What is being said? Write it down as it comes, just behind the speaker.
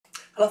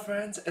Hello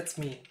friends, it's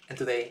me, and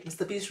today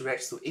Mr. Beast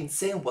reacts to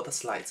insane water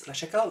slides.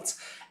 Let's check out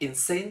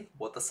insane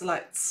water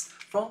slides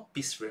from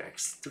Beast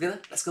Reacts. Together,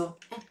 let's go.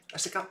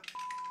 Let's check out.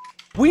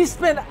 We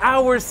spent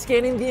hours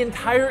scanning the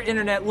entire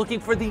internet looking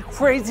for the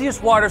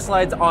craziest water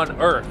slides on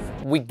Earth.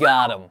 We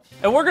got them.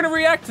 And we're gonna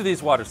react to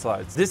these water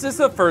slides. This is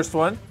the first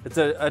one. It's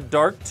a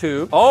dark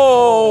tube.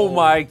 Oh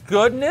my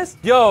goodness.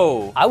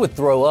 Yo. I would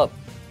throw up.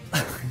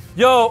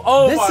 Yo,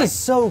 oh This is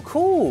so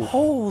cool.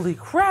 Holy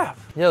crap.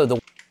 Yo,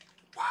 the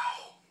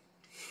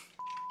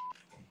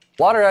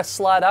water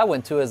slide I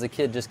went to as a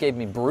kid just gave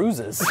me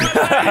bruises.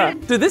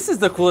 Dude, this is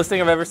the coolest thing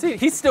I've ever seen.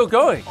 He's still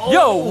going.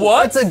 Yo,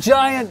 what? It's a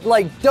giant,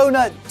 like,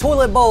 donut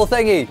toilet bowl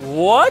thingy.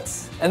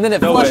 What? And then it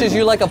flushes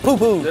you like a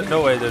poo-poo.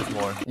 No way there's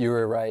more. You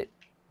were right.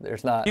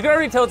 There's not. You can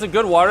already tell it's a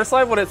good water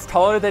slide when it's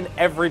taller than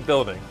every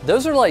building.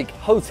 Those are like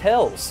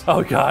hotels.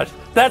 Oh gosh,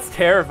 that's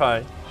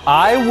terrifying.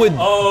 I would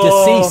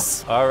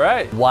decease. All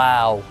right.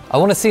 Wow. I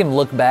want to see him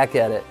look back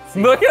at it.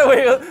 Look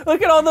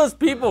at all those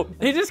people.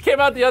 He just came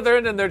out the other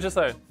end and they're just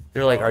like.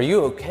 You're like, are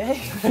you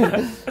okay?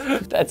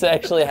 That's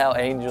actually how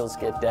angels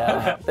get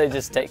down. They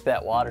just take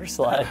that water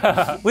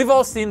slide. We've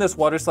all seen this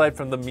water slide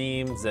from the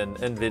memes and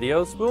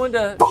videos. We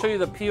wanted to show you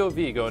the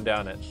POV going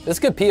down it. It's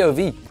good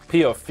POV.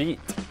 POV.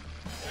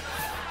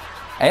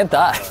 And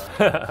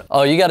thigh.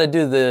 Oh, you gotta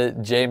do the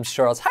James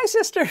Charles, hi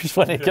sisters,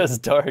 when it goes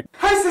dark.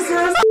 Hi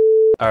sisters!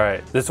 All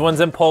right, this one's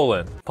in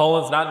Poland.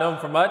 Poland's not known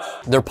for much.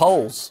 They're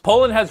poles.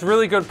 Poland has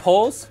really good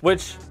poles,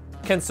 which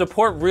can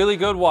support really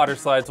good water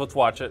slides. Let's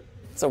watch it.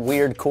 It's a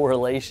weird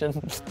correlation.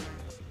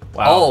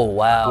 Wow. Oh,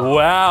 wow.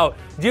 Wow,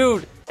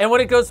 dude. And when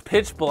it goes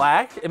pitch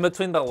black in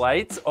between the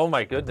lights, oh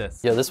my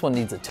goodness. Yo, this one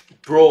needs a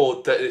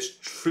Bro, that is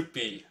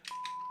trippy.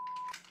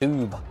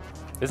 tube.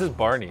 This is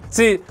Barney.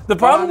 See, the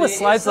problem with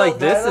slides like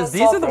this is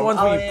these are the ones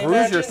where you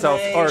bruise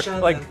yourself or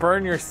like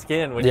burn your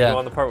skin when you go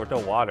on the part with no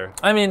water.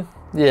 I mean,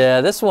 yeah,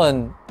 this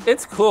one.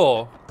 it's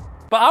cool,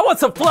 but I want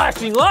some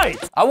flashing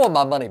lights. I want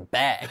my money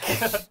back.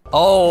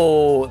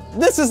 Oh,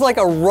 this is like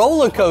a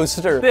roller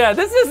coaster. Yeah,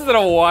 this isn't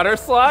a water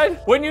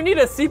slide. When you need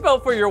a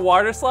seatbelt for your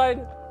water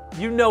slide,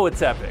 you know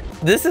it's epic.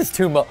 This is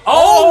too much.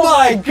 Oh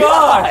my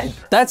gosh!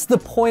 That's the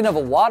point of a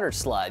water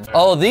slide.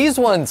 Oh, these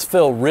ones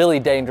feel really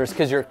dangerous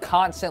because you're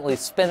constantly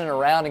spinning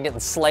around and getting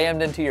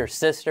slammed into your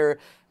sister,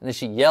 and then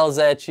she yells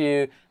at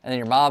you, and then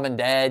your mom and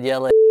dad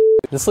yell at you.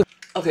 This looks.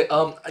 Okay,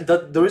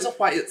 the reason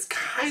why it's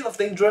kind of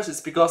dangerous is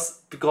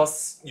because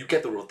you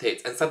get to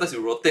rotate, and sometimes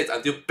you rotate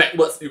until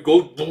backwards you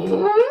go.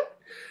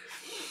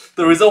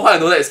 The reason why I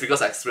know that is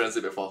because I experienced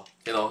it before.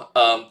 You know,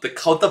 the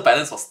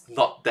counterbalance was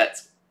not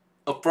that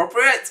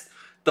appropriate.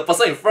 The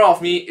person in front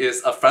of me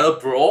is a fellow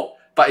bro,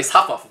 but it's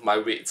half of my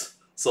weight.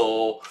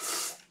 So,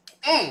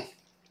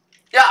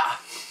 yeah.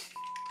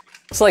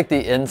 It's like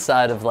the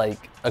inside of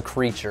like a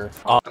creature.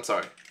 I'm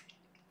sorry.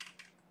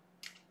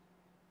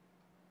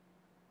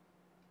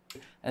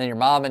 And then your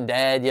mom and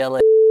dad yell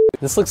at you.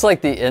 This looks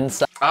like the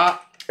inside.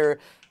 And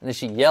then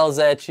she yells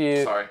at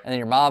you. Sorry. And then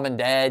your mom and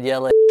dad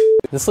yell at you.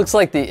 This looks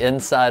like the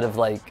inside of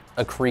like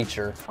a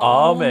creature.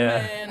 Oh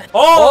man.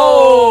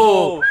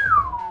 Oh!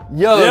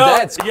 Yo,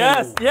 that's cool.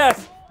 Yes,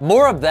 yes.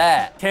 More of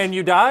that. Can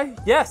you die?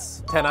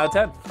 Yes. 10 out of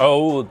 10.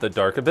 Oh, the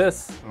dark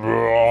abyss.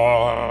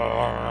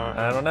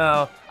 I don't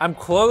know. I'm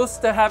close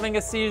to having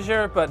a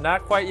seizure, but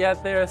not quite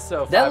yet there,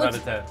 so 5 out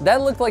of 10.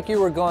 That looked like you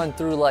were going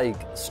through like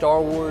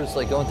Star Wars,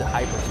 like going to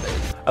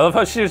hyperspace. I love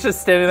how she was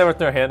just standing there with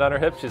her hand on her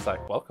hip. She's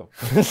like, welcome.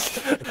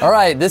 All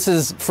right, this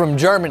is from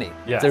Germany.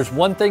 Yes. If there's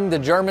one thing the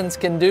Germans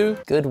can do,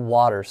 good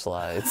water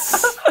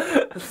slides.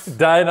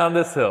 Dying on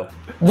this hill.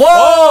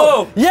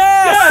 Whoa!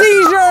 Yeah, Yes!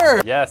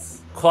 seizure!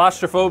 Yes.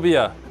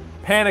 Claustrophobia.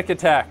 Panic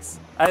attacks.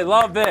 I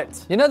love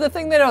it. You know, the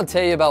thing they don't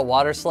tell you about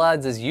water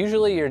slides is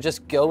usually you're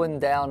just going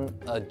down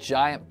a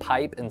giant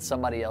pipe in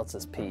somebody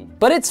else's pee.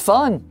 But it's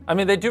fun. I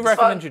mean, they do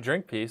recommend you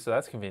drink pee, so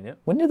that's convenient.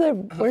 Where do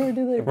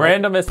they?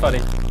 Random is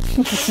funny.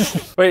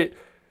 Wait,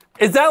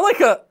 is that like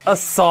a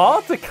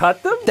saw to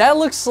cut them? That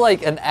looks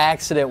like an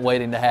accident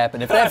waiting to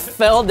happen. If that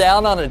fell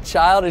down on a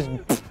child,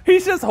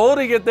 He's just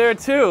holding it there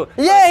too.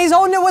 yeah, he's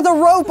holding it with a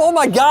rope. Oh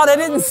my God, I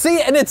didn't see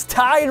it, and it's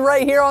tied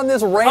right here on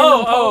this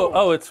random pole.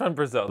 Oh, it's from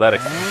Brazil. That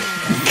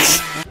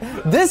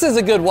This is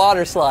a good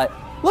water slide.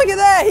 Look at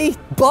that, he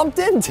bumped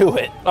into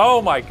it.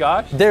 Oh my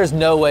gosh. There's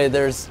no way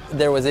there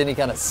was any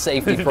kind of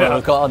safety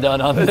protocol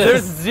done on this.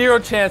 There's zero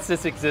chance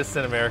this exists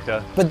in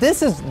America. But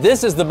this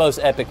is the most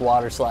epic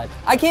water slide.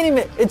 I can't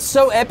even, it's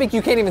so epic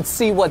you can't even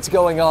see what's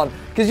going on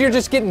because you're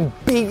just getting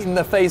beat in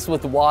the face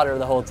with water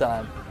the whole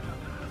time.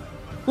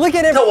 Look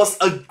at it. That was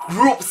a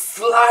group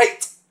slide.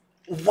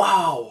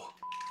 Wow.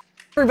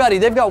 Everybody,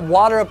 they've got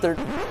water up there.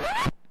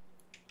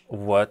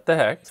 What the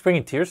heck? It's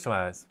bringing tears to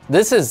my eyes.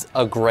 This is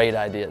a great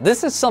idea.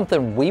 This is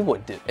something we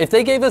would do. If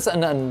they gave us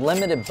an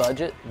unlimited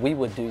budget, we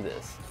would do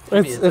this.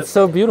 It's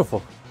so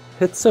beautiful.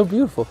 It's so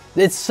beautiful.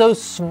 It's so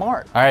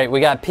smart. All right, we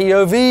got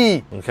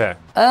POV. Okay.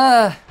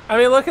 I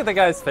mean, look at the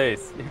guy's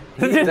face.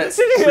 Did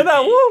you hear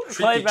that? Woo!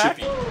 Play back.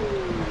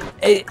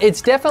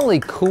 It's definitely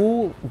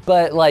cool,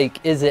 but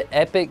like, is it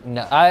epic?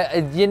 No,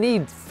 you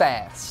need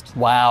fast.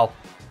 Wow,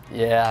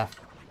 yeah.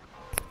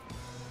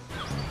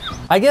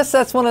 I guess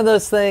that's one of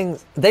those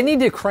things, they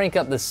need to crank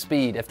up the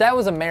speed. If that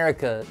was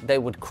America, they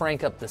would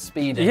crank up the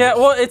speed. Yeah,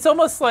 well, it's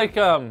almost like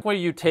where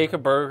you take a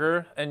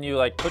burger and you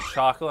like put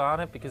chocolate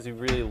on it because you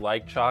really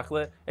like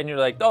chocolate, and you're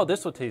like, oh,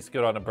 this will taste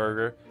good on a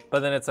burger.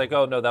 But then it's like,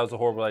 oh no, that was a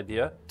horrible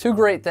idea. Two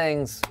great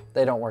things,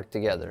 they don't work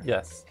together.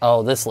 Yes.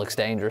 Oh, this looks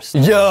dangerous.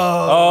 Yo!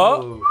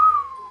 Oh.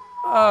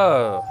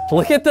 Oh.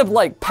 Look at the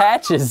like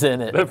patches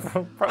in it.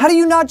 How do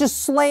you not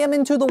just slam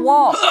into the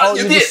wall? Oh,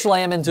 you just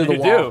slam into the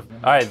wall. You do.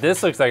 All right,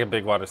 this looks like a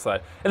big water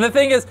slide. And the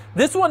thing is,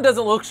 this one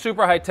doesn't look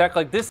super high tech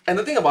like this. And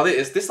the thing about it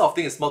is, this sort of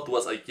thing is more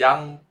towards a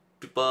young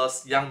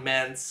people's, young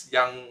man's,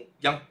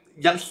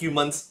 young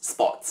humans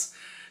sports.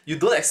 You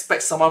don't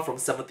expect someone from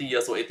 70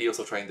 years or 80 years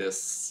old trying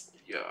this.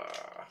 Yeah.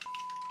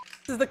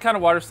 This is the kind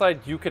of water slide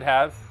you could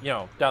have, you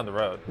know, down the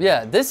road.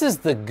 Yeah, this is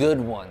the good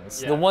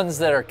ones. Yeah. The ones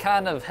that are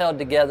kind of held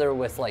together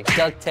with like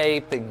duct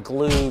tape and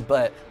glue,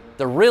 but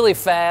they're really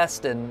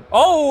fast and...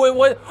 Oh, it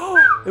went...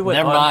 it went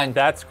Never mind.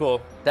 That's cool.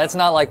 That's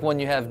not like one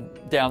you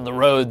have down the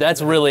road.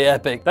 That's really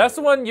epic. That's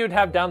the one you'd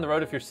have down the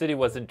road if your city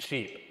wasn't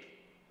cheap.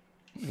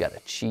 You got a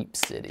cheap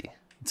city.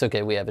 It's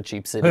okay, we have a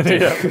cheap city too.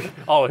 Yeah,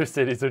 all our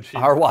cities are cheap.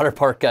 Our water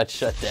park got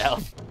shut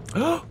down.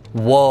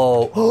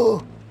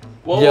 Whoa.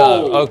 Whoa.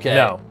 Yeah, okay.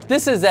 No.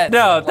 This is that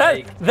No,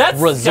 like, that's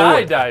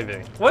resort.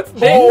 skydiving. What's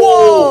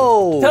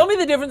Whoa! Tell me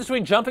the difference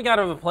between jumping out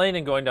of a plane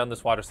and going down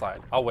this water slide.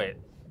 I'll wait.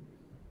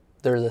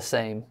 They're the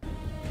same.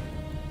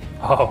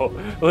 Oh,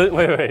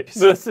 wait.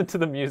 Listen to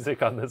the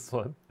music on this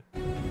one.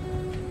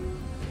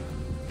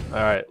 All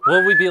right,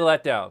 will we be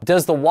let down?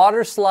 Does the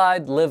water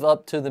slide live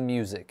up to the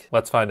music?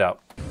 Let's find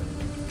out.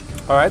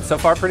 All right, so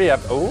far pretty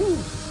epic. Oh,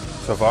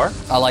 so far.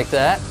 I like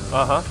that.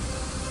 Uh-huh.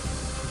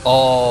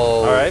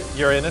 Oh. All right,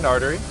 you're in an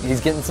artery. He's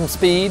getting some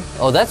speed.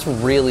 Oh, that's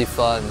really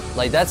fun.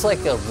 Like, that's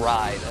like a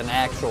ride, an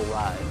actual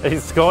ride.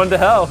 He's going to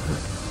hell.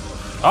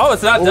 Oh,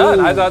 it's not done.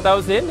 I thought that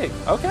was the ending.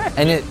 Okay.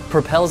 And it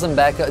propels him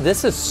back up.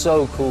 This is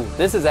so cool.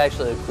 This is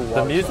actually a cool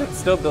water The music's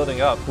still building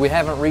up. We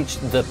haven't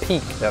reached the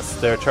peak. Yes,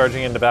 they're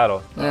charging into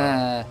battle.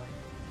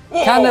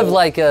 Kind of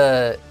like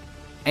a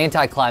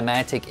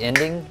anticlimactic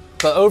ending,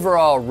 but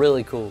overall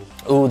really cool.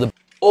 Ooh, the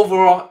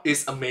Overall,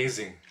 it's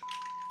amazing.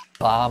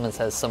 Bahamas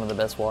has some of the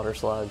best water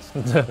slides.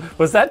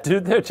 Was that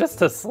dude there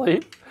just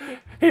asleep?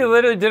 He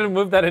literally didn't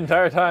move that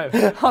entire time.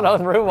 Hold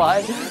on,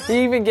 rewind.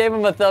 He even gave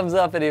him a thumbs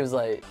up and he was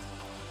like,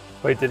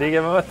 Wait, did he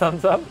give him a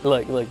thumbs up?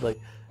 look.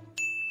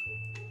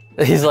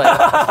 He's like,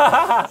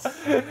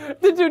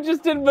 The dude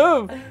just didn't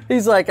move.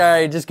 he's like, all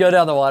right, just go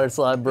down the water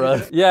slide, bro.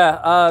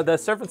 Yeah, the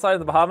surf and slide in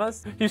the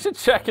Bahamas, you should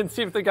check and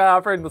see if the guy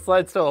operating the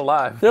slide's still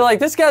alive. They're like,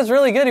 this guy's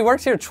really good. He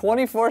works here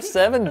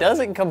 24/7,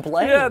 doesn't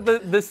complain. Yeah, the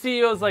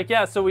CEO's like,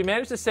 yeah, so we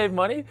managed to save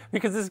money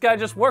because this guy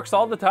just works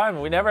all the time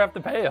and we never have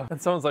to pay him.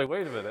 And someone's like,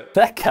 wait a minute.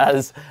 That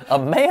guy's a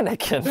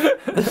mannequin.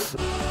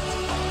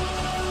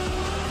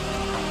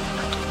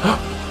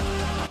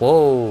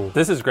 Whoa,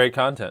 This is great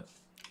content.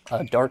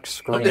 a dark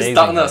screen. It's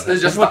darkness. It's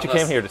This just is what you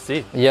darkness. came here to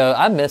see. Yo,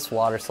 I miss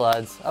water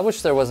slides. I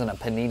wish there wasn't a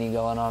panini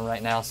going on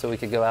right now so we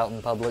could go out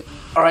in public.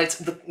 All right.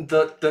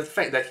 The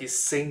fact that he's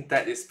saying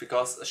that is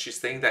because she's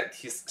saying that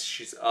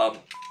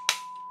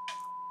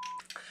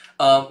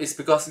it's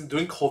because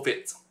during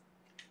COVID,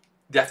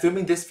 they are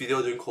filming this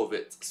video during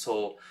COVID.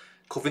 So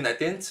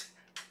COVID-19,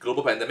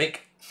 global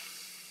pandemic.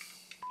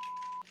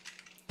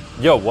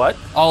 Yo, what?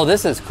 Oh,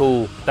 this is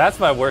cool. That's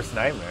my worst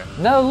nightmare.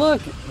 No,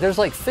 look, there's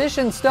like fish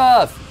and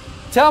stuff.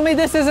 Tell me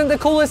this isn't the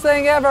coolest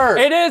thing ever.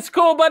 It is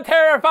cool but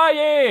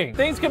terrifying.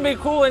 Things can be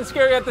cool and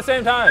scary at the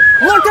same time.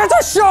 Look, there's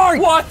a shark.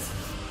 What?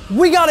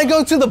 We gotta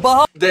go to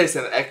the There is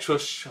an actual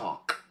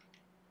shark.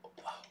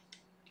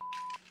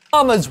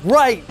 Bahamas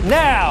right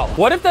now.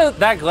 What if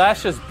that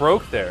glass just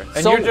broke there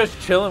and So- you're just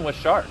chilling with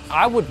sharks?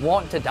 I would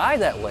want to die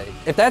that way.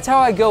 If that's how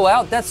I go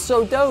out, that's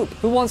so dope.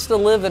 Who wants to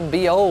live and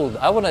be old?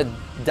 I want to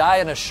die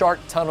in a shark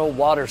tunnel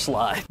water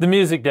slide. The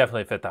music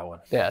definitely fit that one.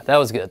 Yeah, that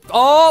was good.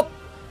 Oh,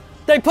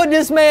 they put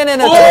this man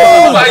in a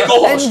Oh my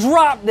gosh! and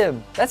dropped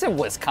him. That's in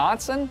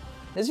Wisconsin.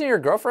 Isn't your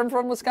girlfriend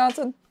from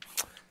Wisconsin?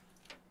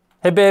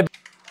 Hey, babe.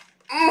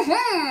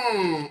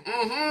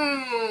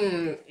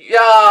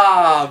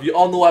 Yeah, we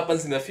all know what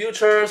happens in the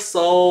future,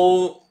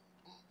 so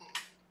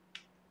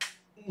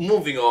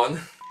moving on.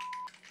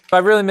 I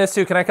really miss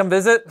you. Can I come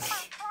visit?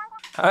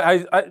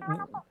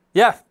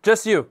 Yeah,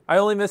 just you. I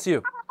only miss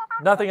you.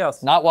 Nothing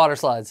else. Not water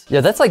slides.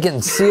 Yeah, that's like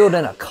getting sealed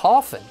in a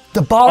coffin.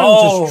 The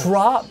bottom just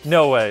dropped.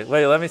 No way.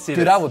 Wait, let me see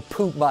Dude, this. I would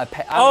poop my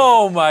pants.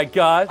 Oh my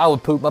God. I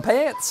would poop my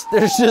pants.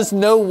 There's just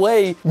no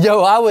way.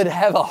 Yo, I would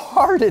have a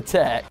heart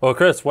attack. Well,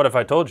 Chris, what if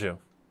I told you?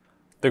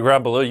 The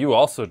ground below you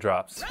also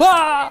drops.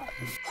 Ah!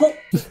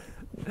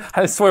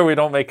 I swear we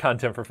don't make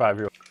content for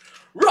 5-year-olds.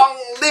 Wrong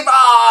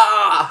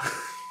liver!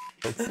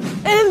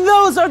 And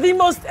those are the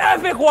most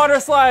epic water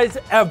slides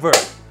ever.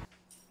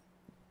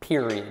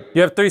 Period.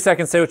 You have 3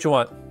 seconds. Say what you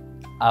want.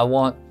 I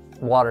want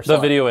water The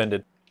slide. video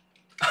ended.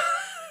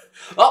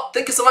 Well,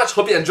 thank you so much.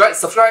 Hope you enjoyed.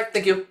 Subscribe.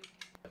 Thank you.